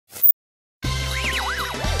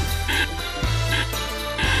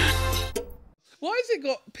Why has it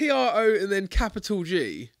got PRO and then capital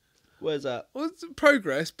G? Where's that? Well, it's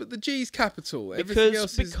progress, but the G's capital. Everything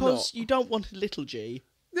else is not. Because you don't want a little g.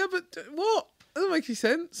 Yeah, but what? That doesn't make any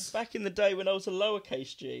sense. Back in the day when I was a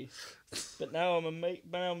lowercase g, but now I'm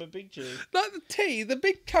a big G. Like the T, the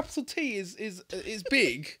big capital T is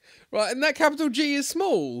big, right? And that capital G is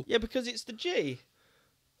small. Yeah, because it's the G.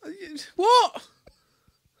 What?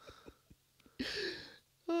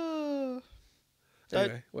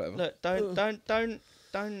 Anyway, whatever. Look, don't.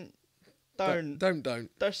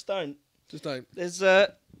 Just don't. Just don't. There's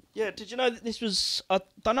yeah. Did you know that this was? I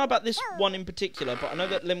don't know about this one in particular, but I know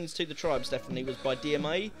that Lemmings 2: The Tribes definitely was by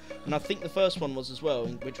DMA, and I think the first one was as well,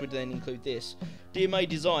 which would then include this. DMA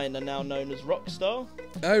Design are now known as Rockstar.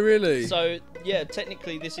 Oh, really? So yeah,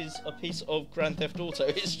 technically this is a piece of Grand Theft Auto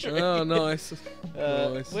history. Oh, nice.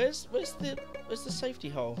 Nice. Where's the safety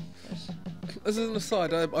hole? As an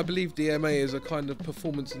aside, I believe DMA is a kind of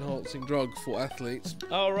performance-enhancing drug for athletes.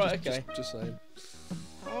 Oh, right, okay. Just saying.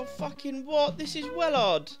 Oh, fucking what? This is well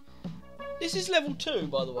odd. This is level 2,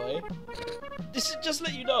 by the way. This is just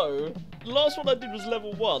let you know. The last one I did was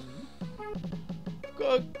level 1.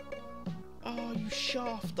 Got a... Oh, you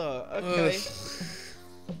shafter. Okay.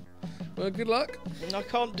 Well, good luck. I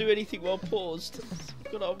can't do anything while paused.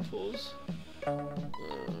 Got to unpause.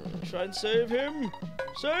 Try and save him.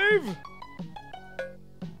 Save!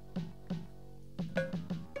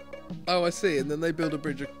 Oh, I see. And then they build a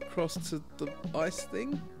bridge across to the ice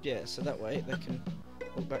thing? Yeah, so that way they can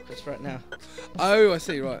walk backwards right now. Oh, I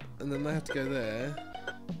see, right. And then they have to go there.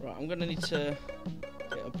 Right, I'm gonna need to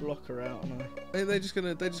get a blocker out, aren't I? They're just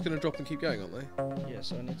gonna drop and keep going, aren't they? Yeah,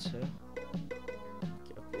 so I need to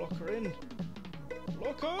get a blocker in.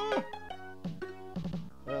 Blocker!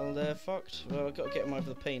 Well, they're fucked. Well, I've got to get them over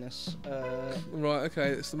the penis. Right,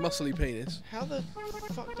 okay, it's the muscly penis. How the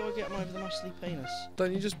fuck do I get them over the muscly penis?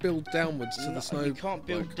 Don't you just build downwards to the snow? You can't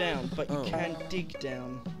build down, but you can dig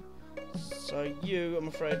down. So you, I'm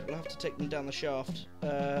afraid, will have to take them down the shaft.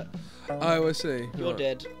 Oh, I see. You're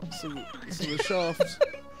dead. So the shaft...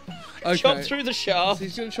 Okay. Chop through the shaft. So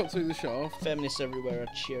he's going to chop through the shaft. Feminists everywhere are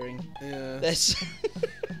cheering. Yeah. There's...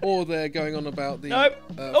 Or they're going on about the... Nope.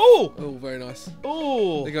 Oh, very nice.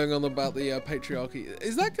 Oh! They're going on about the patriarchy.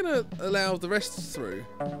 Is that going to allow the rest through?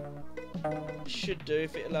 Should do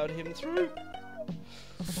if it allowed him through.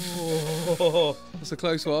 Oh. That's a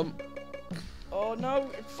close one. Oh no!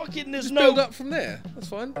 Fucking there's Just no... build up from there. That's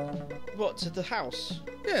fine. What, to the house?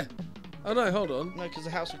 Yeah. Oh no, hold on. No, because the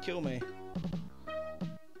house would kill me.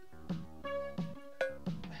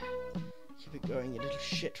 Keep it going, you little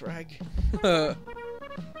shit rag.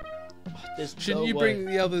 Shouldn't you bring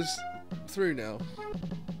the others through now?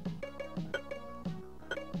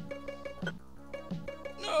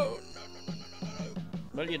 No.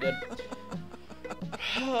 Well, you're dead.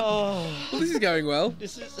 Oh. Well, this is going well.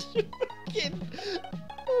 This is fucking...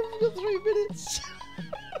 I've got 3 minutes.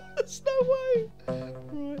 There's no way.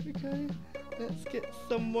 Right, okay. Let's get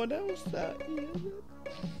someone else out here.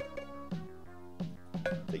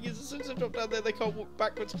 Thing is, as soon as I drop down there, they can't walk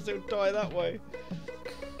backwards because they'll die that way.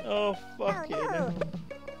 Oh, fucking hell.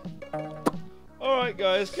 Alright,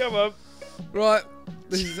 guys, come on. Right,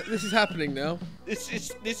 this is happening now. This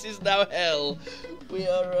is now hell. We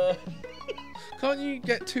are, Can't you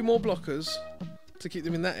get 2 more blockers to keep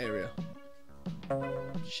them in that area?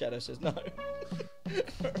 Shadow says no.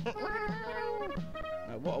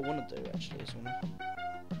 No, what I want to do, actually, is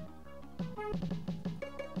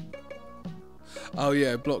Oh yeah,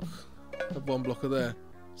 have 1 blocker there,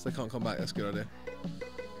 so they can't come back. That's a good idea.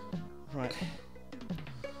 Right.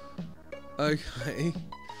 Okay.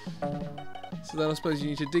 So then I suppose you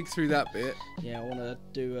need to dig through that bit. Yeah, I want to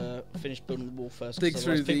do finish building the wall first. Dig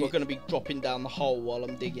through I think we're going to be dropping down the hole while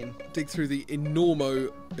I'm digging. Dig through the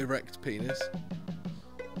enormo erect penis.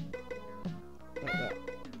 Like that.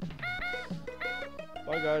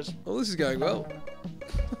 Bye, guys. Oh, this is going well.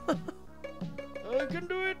 I can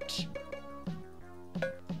do it.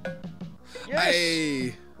 Yes.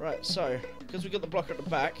 Hey. Right, so because we got the blocker at the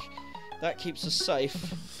back, that keeps us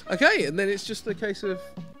safe. Okay, and then it's just a case of...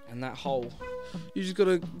 And that hole. You just got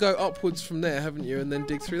to go upwards from there, haven't you? And then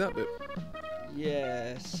dig through that bit.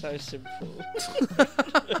 Yeah, so simple.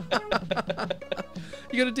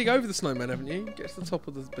 You got to dig over the snowman, haven't you? Get to the top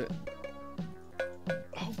of the bit.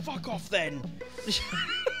 Oh, fuck off then!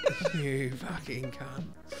 You fucking cunt.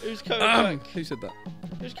 Who's coming back? Who said that?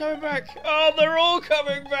 Who's coming back? Oh, they're all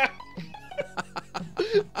coming back!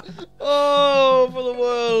 Oh, for the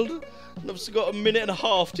world! And I've still got a minute and a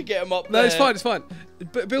half to get them up there. No, it's fine, it's fine.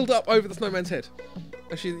 But build up over the snowman's head.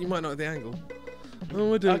 Actually, you might not have the angle.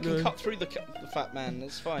 Oh, I I don't can know. cut through the fat man.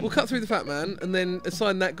 That's fine. We'll cut through the fat man and then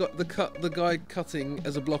assign that the guy cutting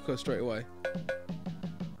as a blocker straight away.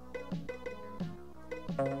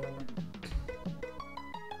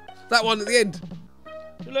 That one at the end.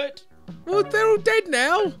 Too late. Well, they're all dead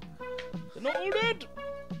now. They're not all dead.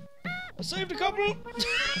 I saved a couple.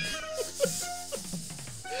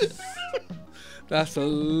 That's a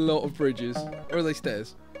lot of bridges. Or are they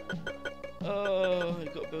stairs? Oh,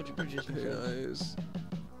 you've got to build your bridges. Who knows?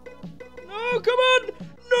 No, come on!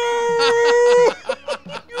 No!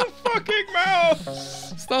 You fucking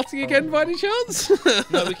mouse! Starting again by any chance?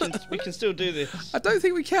 No, we can still do this. I don't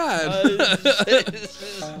think we can.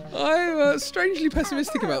 I'm strangely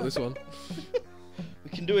pessimistic about this one. We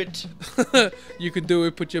can do it. You can do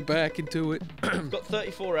it, put your back into it. We've got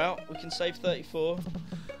 34 out. We can save 34.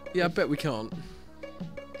 Yeah, I bet we can't.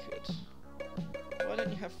 Good. Why don't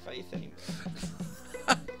you have faith anymore?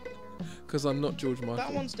 Because I'm not George Michael.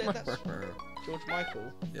 That one's dead. That's George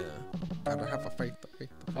Michael. Yeah. Gotta have a faith.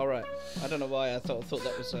 All right. I don't know why I thought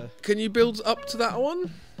that was a. Can you build up to that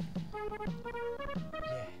one?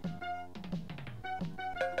 Yeah.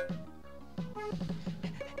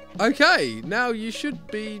 Okay, now you should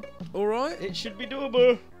be alright. It should be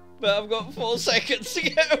doable, but I've got 4 seconds to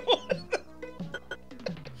get one.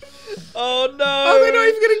 Oh no! Oh, they're not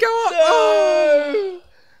even going to go up! No!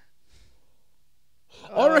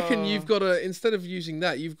 Oh! I reckon you've got to, instead of using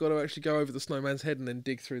that, you've got to actually go over the snowman's head and then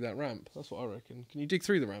dig through that ramp. That's what I reckon. Can you dig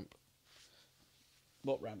through the ramp?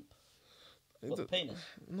 What ramp? What, the penis?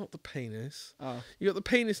 Not the penis. Oh. You got the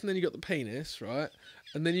penis and then you got the penis, right?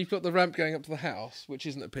 And then you've got the ramp going up to the house, which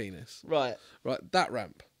isn't a penis. Right. Right, that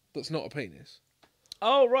ramp. That's not a penis.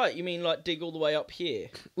 Oh, right. You mean like dig all the way up here?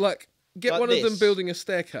 Like, get Like one this? of them building a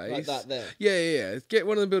staircase. Like that there? Yeah. Get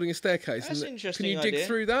one of them building a staircase. That's and an interesting Can you dig idea.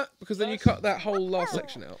 through that? Because then you cut that whole last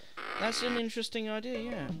section out. That's an interesting idea,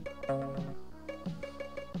 yeah.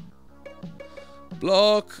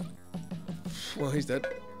 Block. Well, he's dead.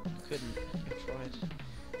 Couldn't. I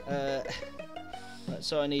tried. Right,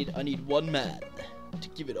 so I need one man to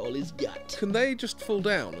give it all he's got. Can they just fall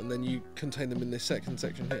down and then you contain them in this second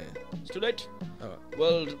section here? It's too late. Alright.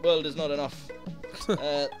 World is not enough.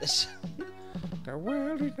 This. The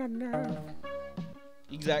world is not enough.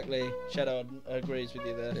 Exactly. Shadow agrees with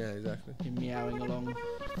you there. Yeah, exactly. You're meowing along.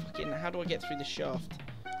 Fucking, how do I get through the shaft?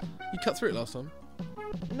 You cut through it last time.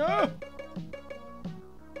 No!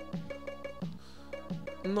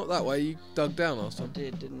 Not that way, you dug down last I time.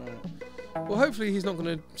 did, didn't I? Well, hopefully he's not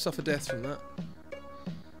going to suffer death from that.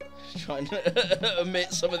 Trying to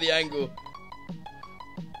omit some of the angle.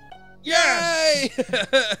 Yay!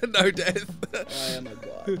 No death. I am a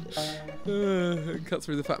god. Cut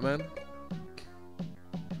through the fat man.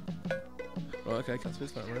 Right, okay, cut through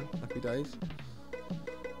the fat man. Happy days.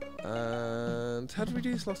 And how did we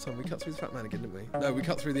do this last time? We cut through the fat man again, didn't we? No, we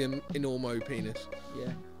cut through the enormo penis.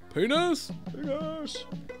 Yeah. Penis! Penis!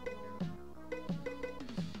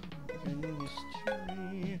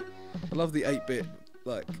 I love the 8-bit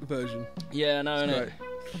version. Yeah, I know, It's innit? great.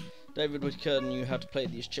 David Whitaker knew how to play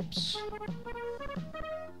these chips.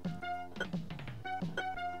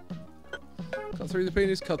 Cut through the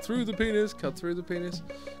penis, cut through the penis, cut through the penis,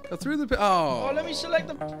 cut through the Oh! Oh, let me select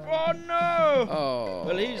the... Oh, no! Oh.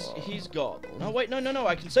 Well, he's gone. Oh, wait, no,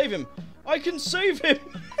 I can save him. I can save him!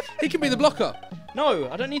 He can be the blocker. No,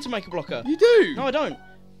 I don't need to make a blocker. You do. No, I don't.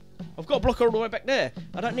 I've got a blocker all the way back there.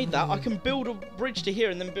 I don't need that. I can build a bridge to here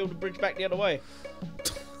and then build a bridge back the other way.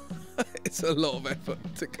 It's a lot of effort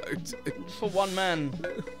to go to. For one man.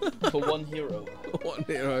 For one hero. One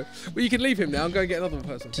hero. Well, you can leave him now and go and get another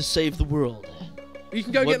person. To save the world. You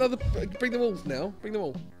can go and What? get another. Bring them all now. Bring them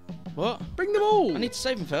all. What? Bring them all. I need to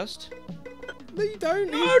save him first. No, you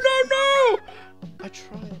don't. No! I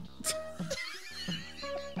tried.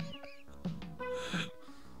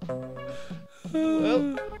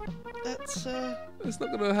 Well, that's It's not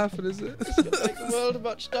going to happen, is it? it's gonna make the world a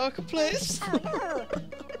much darker place.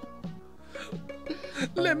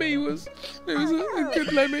 Lemmy was. It was a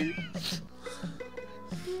good lemming.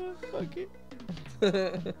 Fuck it.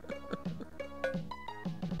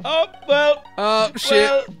 Oh, well. Oh, shit.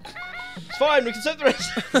 Well, it's fine, we can save the rest.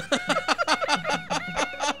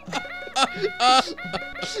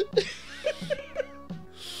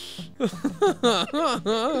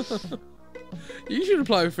 You should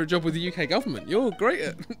apply for a job with the UK government. You're great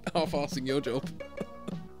at half-assing your job.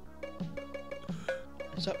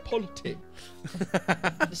 Is that politics?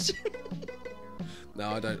 No,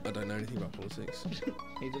 I don't know anything about politics.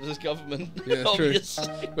 Neither does government. Yeah, it's Obvious.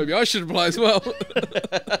 true. Maybe I should apply as well.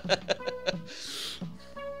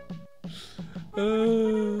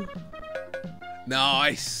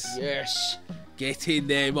 Nice. Yes. Get in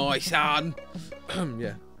there, my son.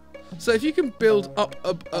 Yeah. So if you can build up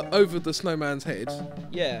over the snowman's head,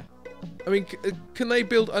 Yeah. I mean, can they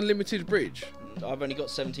build unlimited bridge? I've only got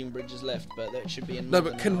 17 bridges left, but that should be enough. No,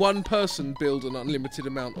 but can one person build an unlimited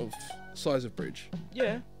amount of size of bridge?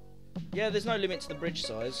 Yeah. Yeah, there's no limit to the bridge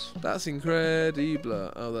size. That's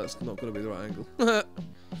incredible. Oh, that's not going to be the right angle.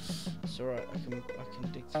 It's alright, I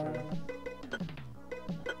can dig through.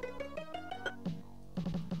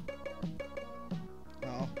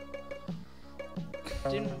 Oh.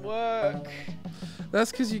 Didn't work. That's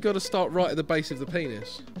because you got to start right at the base of the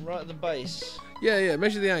penis. Right at the base. Yeah,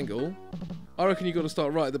 measure the angle. I reckon you got to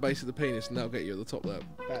start right at the base of the penis and that'll get you at the top there.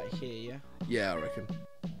 About here, yeah? Yeah, I reckon.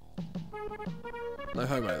 No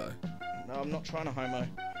homo, though. No, I'm not trying to homo.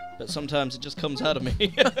 But sometimes it just comes out of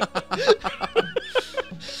me.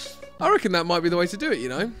 I reckon that might be the way to do it, you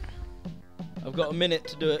know? I've got a minute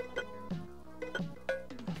to do it.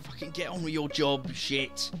 Fucking get on with your job,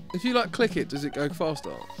 shit. If you, like, click it, does it go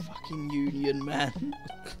faster? Fucking union, man.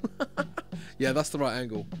 Yeah, that's the right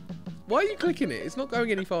angle. Why are you clicking it? It's not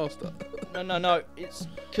going any faster. No. It's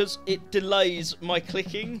because it delays my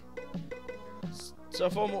clicking. So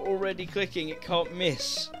if I'm already clicking, it can't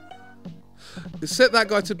miss. Set that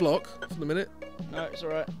guy to block for the minute. No, it's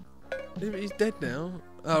alright. Yeah, but he's dead now.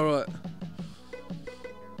 Oh, right.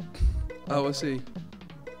 Oh, I see.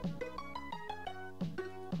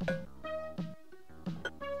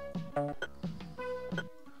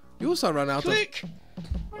 You also ran out Click!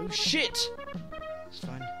 Oh shit! It's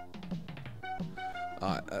fine.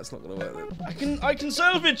 Alright, that's not going to work then. I can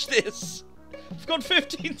salvage this! I've got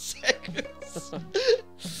 15 seconds!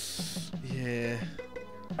 Yeah.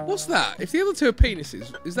 What's that? If the other two are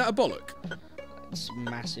penises, is that a bollock? It's a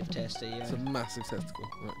massive testy, yeah. It's a massive testicle.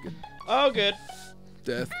 Right, good. Oh, good.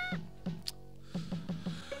 Death.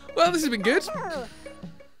 Well, this has been good.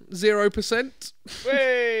 0%.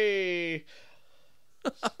 Hey!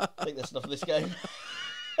 I think that's enough of this game.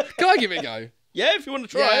 Can I give it a go? Yeah, if you want to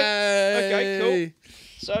try it. Okay, cool.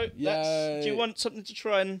 So, Yay. do you want something to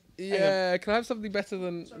try and... Yeah, can I have something better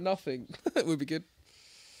than nothing? That would be good.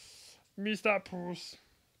 Mr. Puss.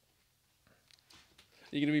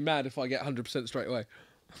 You're going to be mad if I get 100% straight away.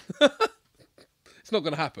 It's not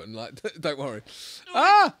going to happen, like, don't worry.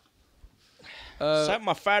 Ah! Sat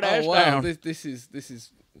my fat ass wow, down. This is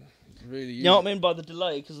really usable. You know what I mean by the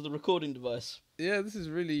delay because of the recording device. Yeah, this is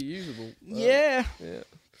really usable. Yeah. Yeah.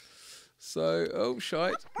 So, oh,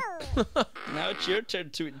 shite. Now it's your turn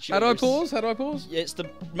to enjoy. How do I pause? Yeah, it's the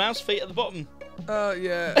mouse feet at the bottom. Oh,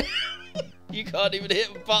 yeah. You can't even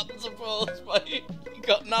hit buttons of pause, mate. You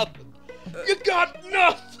got nothing. You got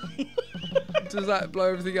nothing! Does that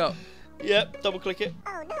blow everything up? Yep, double click it.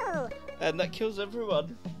 Oh no! And that kills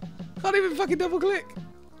everyone. Can't even fucking double click.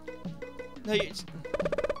 No, it's...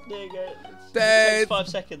 There you go. It Dead. takes 5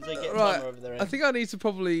 seconds. They get Right. timer over there. I think I need to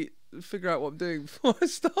probably figure out what I'm doing before I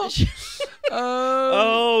start.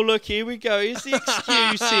 Oh, look, here we go. Here's the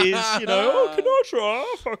excuses. You know, oh, can I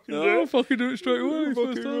try? Fucking do I'll it. fucking do it straight away. Fucking,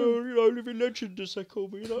 First time. you know, living legend, as they call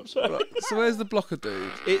me. You know what I'm saying? Right, so where's the blocker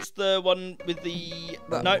dude? It's the one with the...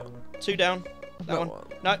 That no, one. 2 down. That one. one.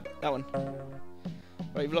 No, that one.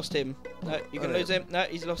 Right, you've lost him. No, you're going to Oh, lose him. No,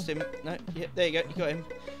 he's lost him. No, yeah, there you go. You got him.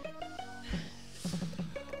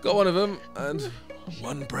 Got one of them, and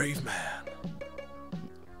one brave man.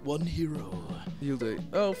 One hero. You'll do.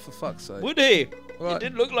 Oh, for fuck's sake. Would he? Right. It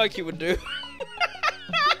didn't look like he would do.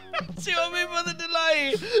 See what I mean by the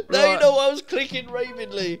delay? Now you Right. know I was clicking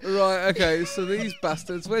ravingly. Right, okay, so these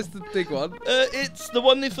bastards. Where's the big one? It's the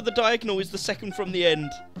one for the diagonal is the second from the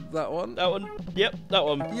end. That one? That one. Yep, that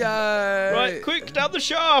one. Yay! Right, quick, down the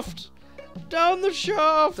shaft. Down the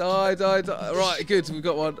shaft. Die. Right, good, we've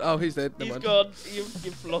got one. Oh, he's dead. Never He's mind. gone.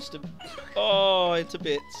 You've lost him. Oh, into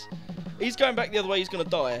bits. He's going back the other way. He's going to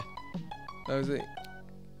die. Oh, is he?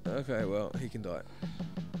 Okay, well, he can die.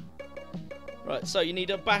 Right, so you need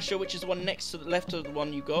a basher, which is the one next to the left of the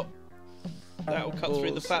one you got. That'll cut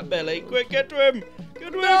through the fat belly. Quick, get to him!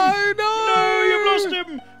 Get to him! No, you've lost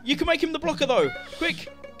him! You can make him the blocker, though. Quick,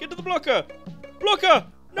 get to the blocker. Blocker!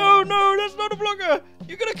 No, that's not a blocker!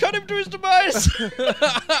 You're going to cut him to his demise!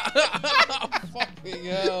 Fucking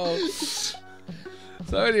hell.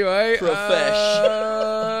 So anyway, start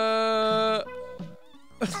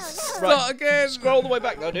Right, again. scroll the way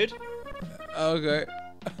back, though, dude. Okay.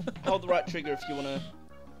 Hold the right trigger if you want to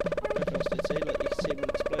go past it. See, like, you can see him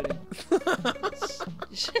exploding.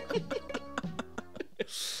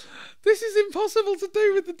 This is impossible to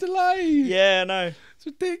do with the delay. Yeah, I know. It's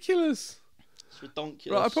ridiculous. It's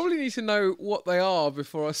ridiculous. Right, I probably need to know what they are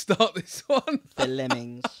before I start this one. The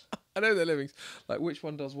Lemmings. I know they're lemmings. Like, which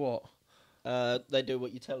one does what? They do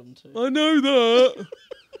what you tell them to. I know that.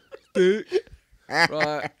 Dick.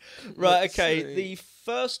 Right. Right, okay. See. The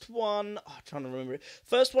first one... Oh, I'm trying to remember it.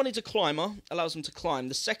 First one is a climber. Allows them to climb.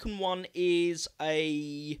 The second one is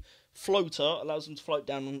a floater. Allows them to float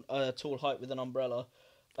down a tall height with an umbrella.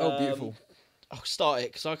 Oh, beautiful. I'll start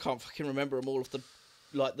it, because I can't fucking remember them all of the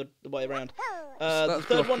way around. The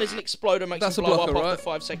third one is an exploder. Makes him blow up after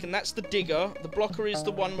 5 seconds. That's the digger. The blocker is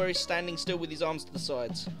the one where he's standing still with his arms to the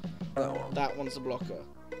sides. That one. That one's the blocker.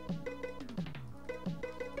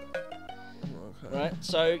 Right,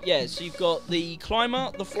 so yeah, so you've got the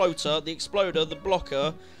climber, the floater, the exploder, the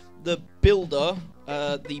blocker, the builder,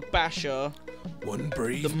 the basher,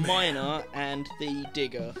 the miner, and the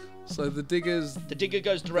digger. So the digger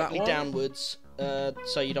goes directly downwards,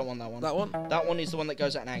 so you don't want that one. That one? That one is the one that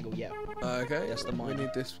goes at an angle, yeah. Okay. That's the miner. We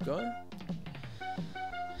need this guy.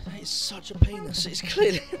 That is such a penis. It's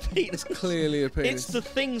clearly a penis. It's clearly a penis. It's the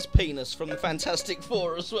Thing's penis from the Fantastic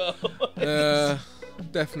Four as well.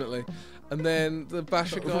 Definitely. And then the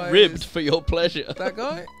basher guy ribbed for your pleasure. That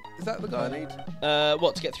guy? Is that the guy I need?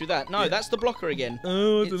 What, to get through that? No, that's the blocker again.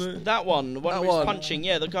 Oh, I don't know. That one. The one where he's punching.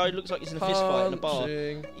 Yeah, the guy who looks like he's in a fist fight in a bar.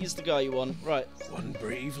 He's the guy you want. Right. One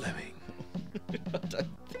brave lemming. I don't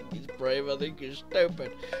think he's brave. I think he's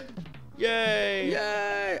stupid. Yay!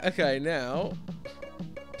 Yay! Okay, now...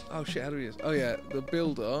 Oh, shit, how do we do this? Oh, yeah, the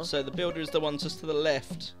builder. So the builder is the one just to the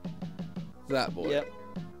left. That boy. Yep.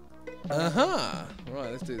 Uh-huh.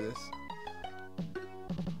 Right, let's do this.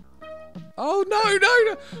 Oh, no!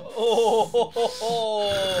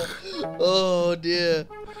 Oh, dear.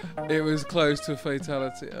 It was close to a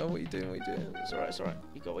fatality. Oh, what are you doing? What are you doing? It's alright.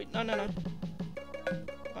 You got wait. No.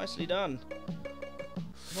 Nicely done.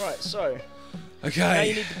 Right, so. Okay. Now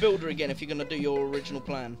you need the builder again if you're going to do your original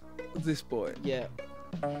plan. This boy. Yeah.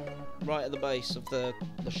 Right at the base of the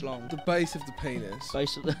schlong. The base of the penis.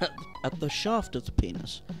 Base of at the shaft of the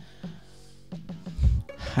penis.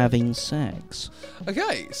 Having sex.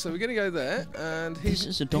 Okay, so we're gonna go there, and he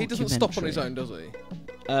doesn't stop on his own, does he?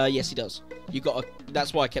 Yes, he does.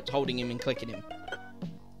 That's why I kept holding him and clicking him.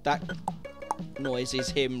 That noise is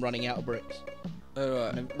him running out of bricks.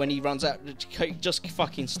 Alright. And when he runs out, just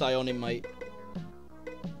fucking stay on him, mate.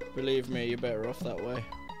 Believe me, you're better off that way.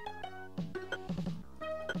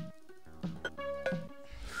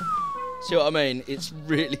 See what I mean? It's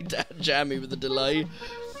really jammy with the delay.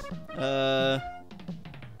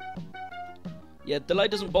 Yeah, delay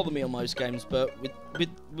doesn't bother me on most games, but with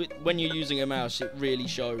when you're using a mouse, it really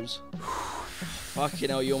shows. Fucking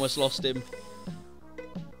hell, you almost lost him.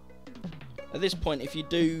 At this point, if he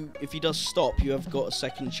does stop, you have got a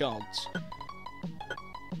second chance.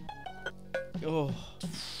 Oh,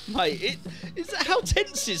 mate, how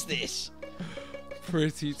tense is this?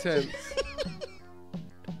 Pretty tense.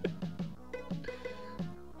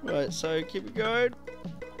 Right, so keep it going.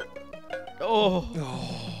 Oh.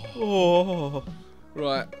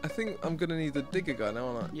 Right, I think I'm gonna need the digger guy now,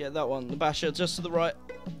 aren't I? Yeah, that one. The basher, just to the right.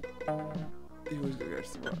 He always gonna go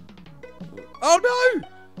to the right. Oh no!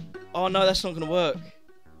 Oh no, that's not gonna work.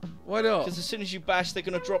 Why not? Because as soon as you bash, they're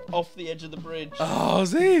gonna drop off the edge of the bridge. Oh,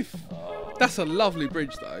 Ziff! That's a lovely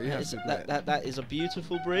bridge, though. That is a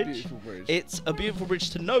beautiful bridge. Beautiful bridge. It's a beautiful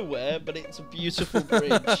bridge to nowhere, but it's a beautiful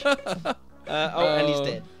bridge. And he's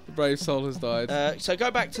dead. The brave soul has died. So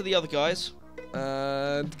go back to the other guys.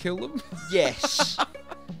 And kill them? Yes.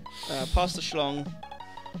 Pass the schlong.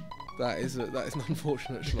 That is an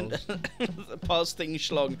unfortunate schlong. Pass thing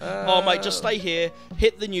schlong. Oh, mate, just stay here.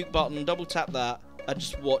 Hit the nuke button. Double tap that. And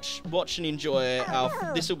just watch and enjoy.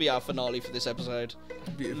 This will be our finale for this episode.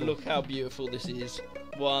 Beautiful. Look how beautiful this is.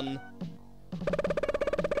 One.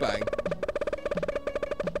 Bang.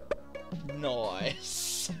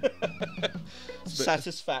 Nice.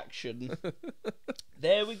 Satisfaction.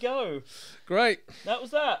 There we go. Great. That was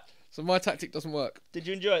that. So my tactic doesn't work. Did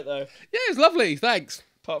you enjoy it though? Yeah, it was lovely. Thanks.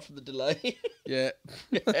 Apart from the delay. Yeah.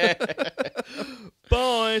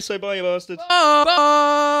 Bye. Say bye, you bastard.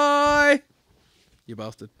 Bye. You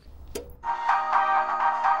bastard.